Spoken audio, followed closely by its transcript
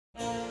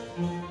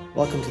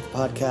Welcome to the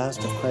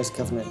podcast of Christ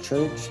Covenant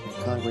Church,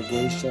 a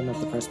congregation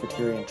of the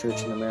Presbyterian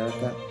Church in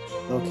America,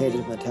 located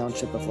in the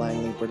township of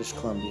Langley, British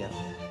Columbia.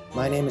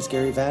 My name is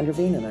Gary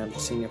Vanderveen, and I'm the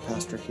senior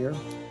pastor here.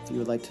 If you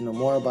would like to know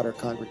more about our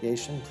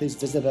congregation, please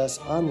visit us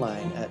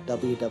online at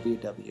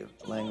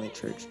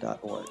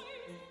www.langleychurch.org.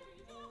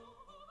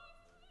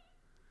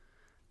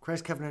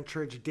 Christ Covenant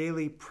Church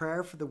Daily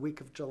Prayer for the week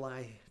of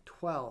July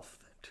 12th,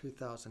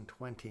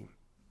 2020.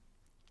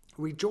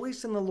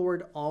 Rejoice in the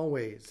Lord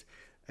always.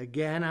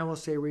 Again, I will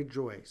say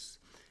rejoice.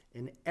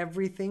 In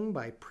everything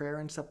by prayer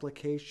and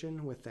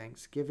supplication with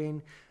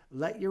thanksgiving,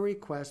 let your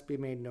requests be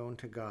made known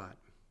to God.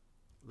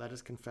 Let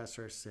us confess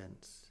our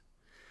sins.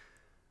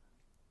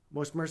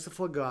 Most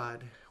merciful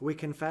God, we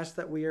confess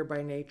that we are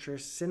by nature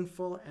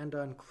sinful and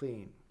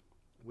unclean.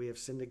 We have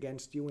sinned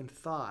against you in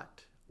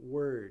thought,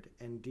 word,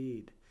 and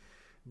deed,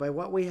 by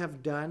what we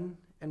have done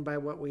and by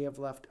what we have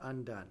left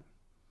undone.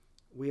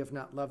 We have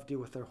not loved you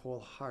with our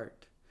whole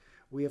heart.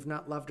 We have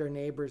not loved our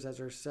neighbors as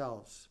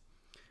ourselves.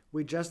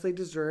 We justly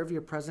deserve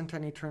your present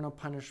and eternal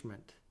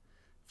punishment.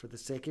 For the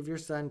sake of your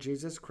Son,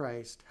 Jesus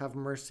Christ, have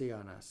mercy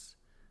on us.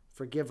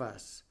 Forgive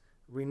us,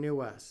 renew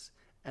us,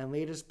 and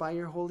lead us by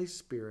your Holy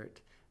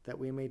Spirit, that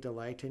we may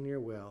delight in your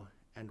will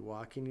and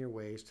walk in your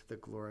ways to the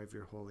glory of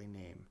your holy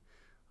name.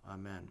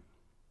 Amen.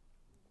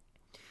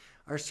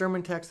 Our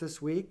sermon text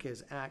this week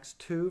is Acts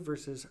 2,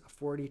 verses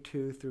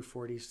 42 through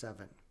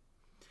 47.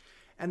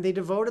 And they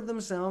devoted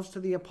themselves to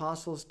the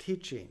apostles'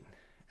 teaching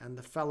and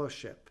the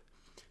fellowship,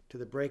 to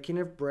the breaking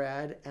of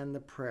bread and the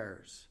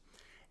prayers.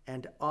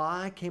 And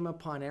awe came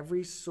upon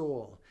every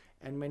soul,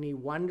 and many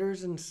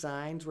wonders and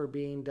signs were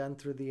being done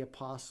through the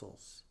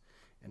apostles.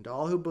 And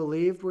all who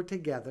believed were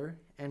together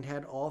and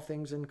had all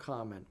things in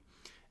common.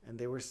 And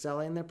they were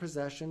selling their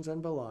possessions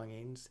and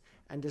belongings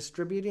and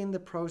distributing the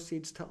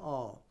proceeds to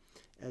all,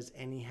 as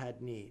any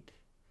had need.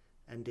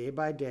 And day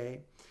by day,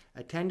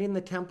 attending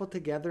the temple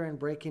together and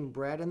breaking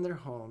bread in their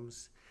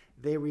homes,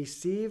 they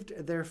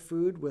received their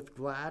food with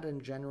glad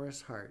and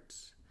generous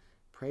hearts,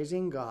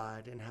 praising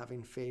God and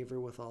having favor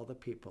with all the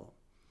people.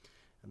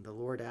 And the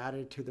Lord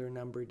added to their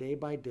number day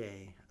by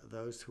day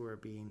those who were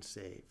being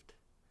saved.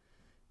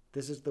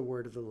 This is the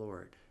word of the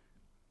Lord.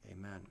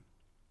 Amen.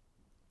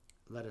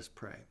 Let us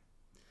pray.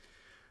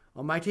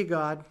 Almighty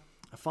God,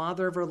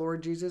 Father of our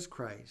Lord Jesus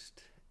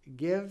Christ,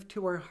 give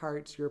to our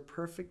hearts your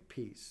perfect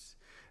peace,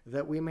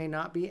 that we may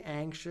not be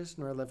anxious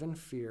nor live in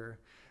fear,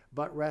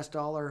 but rest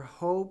all our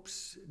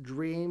hopes,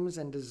 dreams,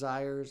 and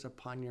desires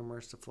upon your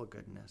merciful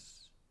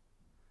goodness.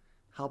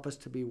 Help us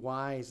to be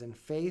wise and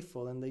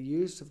faithful in the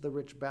use of the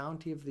rich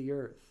bounty of the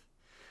earth,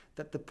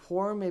 that the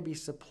poor may be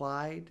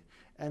supplied,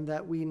 and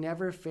that we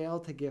never fail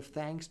to give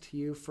thanks to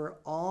you for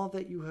all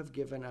that you have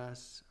given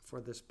us for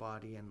this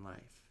body and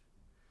life.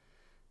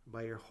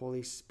 By your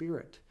Holy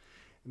Spirit,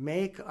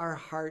 make our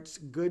hearts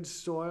good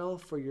soil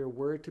for your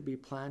word to be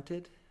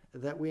planted,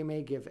 that we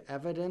may give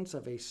evidence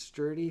of a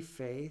sturdy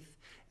faith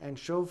and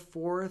show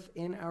forth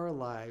in our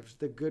lives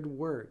the good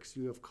works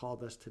you have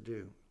called us to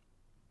do.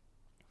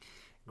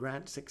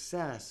 Grant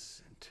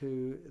success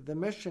to the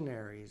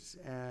missionaries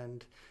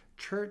and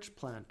church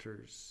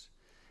planters,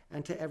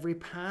 and to every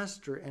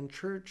pastor and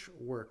church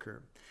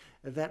worker,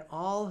 that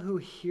all who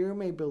hear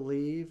may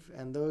believe,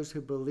 and those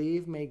who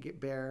believe may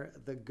bear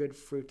the good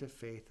fruit of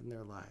faith in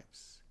their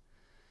lives.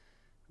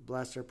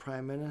 Bless our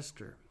Prime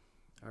Minister,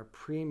 our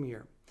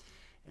Premier,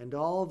 and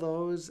all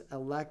those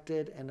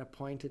elected and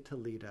appointed to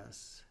lead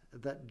us,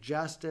 that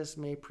justice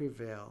may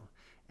prevail,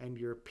 and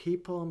your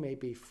people may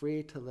be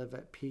free to live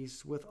at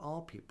peace with all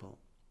people.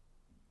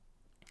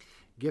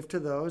 Give to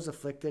those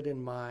afflicted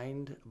in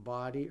mind,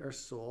 body, or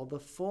soul the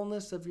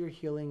fullness of your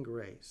healing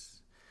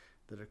grace,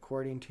 that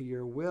according to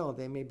your will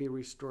they may be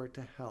restored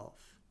to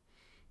health.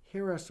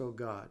 Hear us, O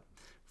God,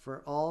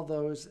 for all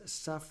those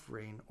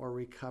suffering or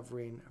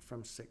recovering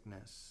from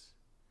sickness.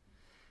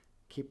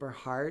 Keep our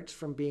hearts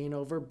from being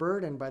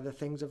overburdened by the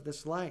things of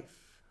this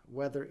life,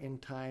 whether in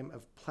time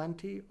of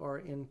plenty or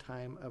in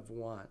time of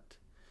want.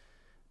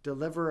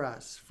 Deliver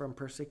us from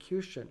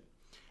persecution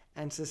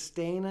and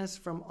sustain us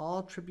from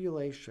all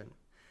tribulation,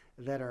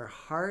 that our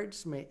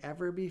hearts may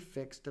ever be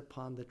fixed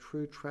upon the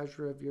true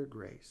treasure of your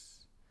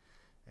grace.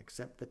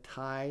 Accept the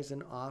tithes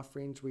and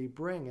offerings we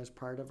bring as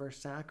part of our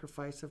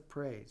sacrifice of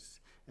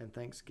praise and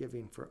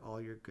thanksgiving for all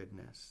your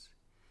goodness.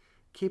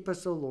 Keep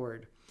us, O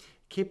Lord.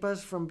 Keep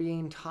us from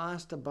being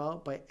tossed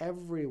about by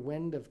every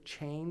wind of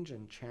change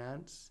and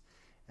chance,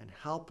 and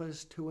help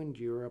us to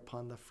endure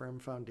upon the firm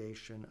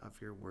foundation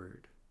of your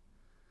word.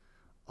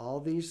 All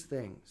these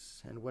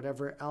things, and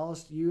whatever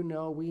else you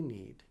know we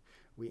need,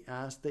 we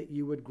ask that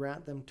you would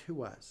grant them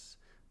to us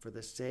for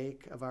the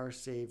sake of our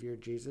Savior,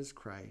 Jesus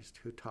Christ,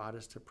 who taught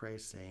us to pray,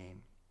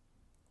 saying,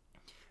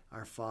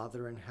 Our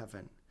Father in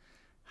heaven,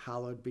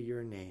 hallowed be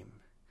your name.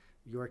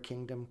 Your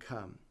kingdom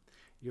come.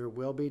 Your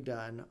will be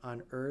done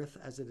on earth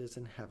as it is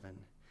in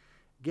heaven.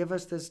 Give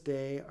us this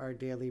day our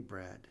daily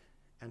bread,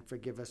 and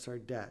forgive us our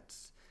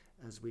debts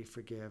as we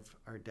forgive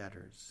our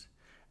debtors.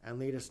 And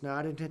lead us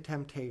not into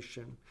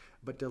temptation,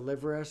 but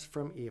deliver us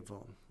from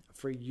evil.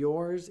 For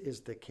yours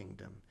is the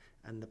kingdom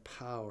and the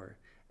power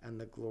and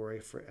the glory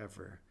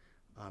forever.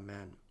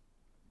 Amen.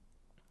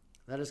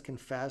 Let us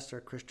confess our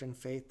Christian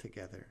faith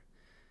together.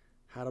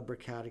 Heidelberg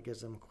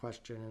Catechism,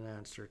 question and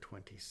answer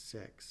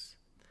 26.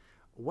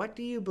 What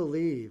do you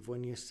believe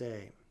when you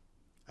say,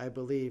 I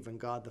believe in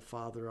God the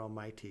Father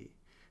Almighty,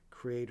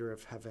 creator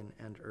of heaven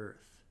and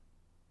earth?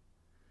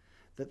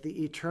 That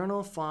the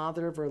eternal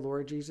Father of our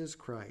Lord Jesus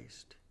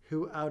Christ,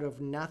 who out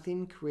of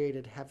nothing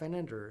created heaven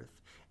and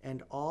earth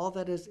and all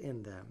that is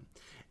in them,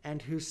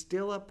 and who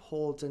still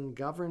upholds and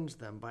governs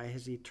them by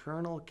his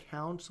eternal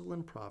counsel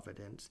and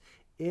providence,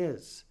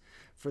 is,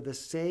 for the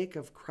sake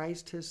of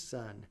Christ his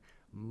Son,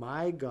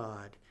 my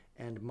God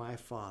and my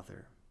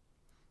Father.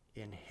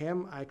 In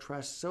him I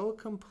trust so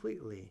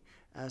completely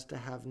as to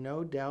have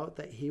no doubt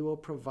that he will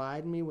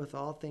provide me with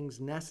all things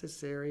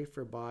necessary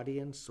for body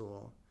and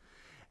soul,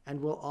 and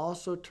will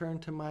also turn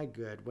to my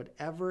good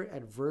whatever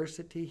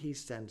adversity he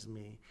sends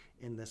me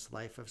in this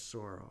life of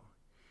sorrow.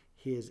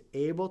 He is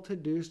able to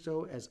do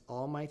so as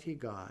Almighty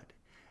God,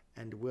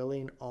 and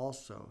willing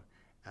also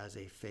as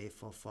a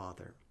faithful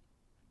Father.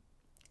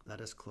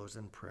 Let us close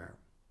in prayer.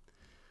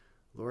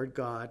 Lord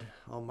God,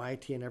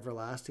 Almighty and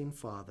everlasting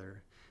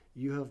Father,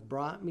 you have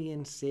brought me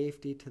in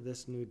safety to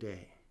this new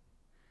day.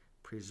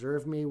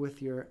 Preserve me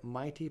with your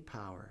mighty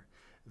power,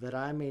 that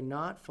I may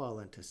not fall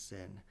into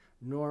sin,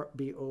 nor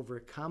be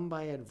overcome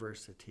by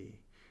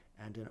adversity,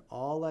 and in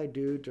all I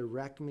do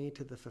direct me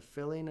to the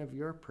fulfilling of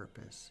your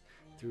purpose,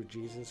 through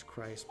Jesus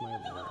Christ my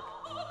Lord.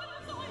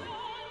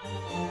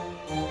 Amen.